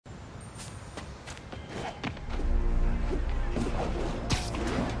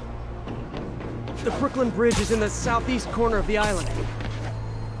The Brooklyn Bridge is in the southeast corner of the island.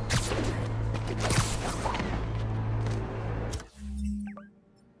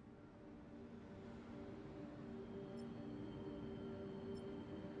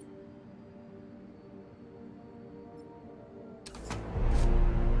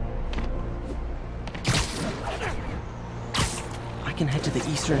 I can head to the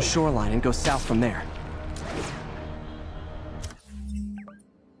eastern shoreline and go south from there.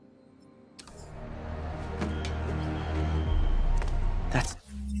 That's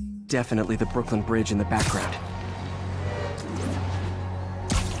definitely the Brooklyn Bridge in the background.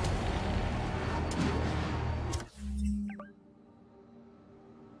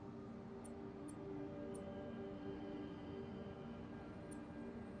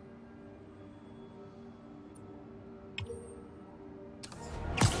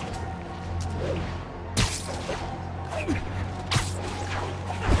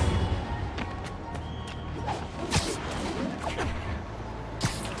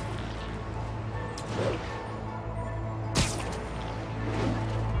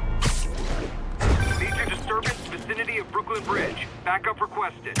 Brooklyn Bridge. Backup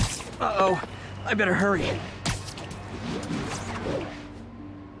requested. Uh-oh. I better hurry.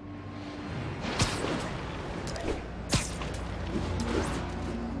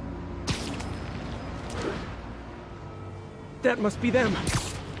 That must be them.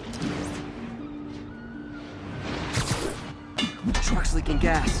 The truck's leaking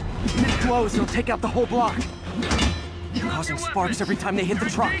gas. If it blows, it'll take out the whole block. They're causing sparks every time they hit the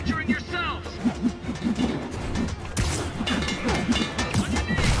truck.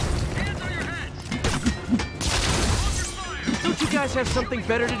 Don't you guys have something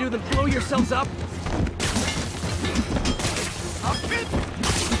better to do than blow yourselves up?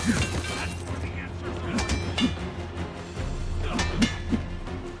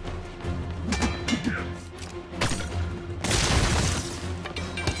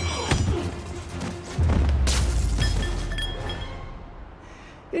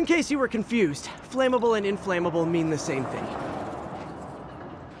 In case you were confused, flammable and inflammable mean the same thing.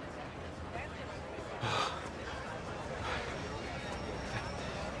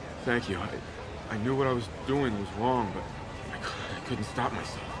 Thank you. I knew what I was doing was wrong, but I couldn't stop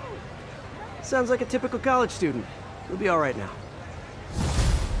myself. Sounds like a typical college student. You'll be all right now.